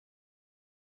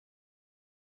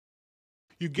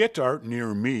You get to Art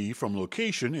Near Me from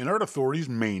location in Art Authority's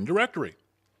main directory.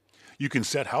 You can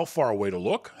set how far away to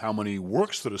look, how many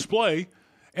works to display,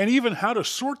 and even how to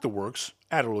sort the works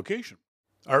at a location.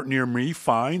 Art Near Me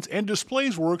finds and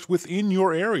displays works within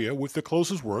your area with the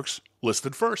closest works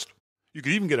listed first. You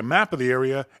can even get a map of the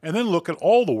area and then look at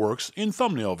all the works in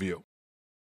thumbnail view.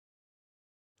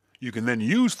 You can then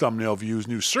use Thumbnail View's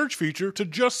new search feature to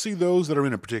just see those that are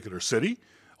in a particular city,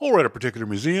 or at a particular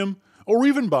museum, or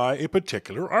even by a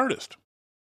particular artist.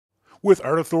 With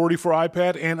Art Authority for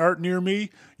iPad and Art Near Me,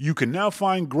 you can now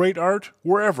find great art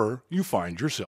wherever you find yourself.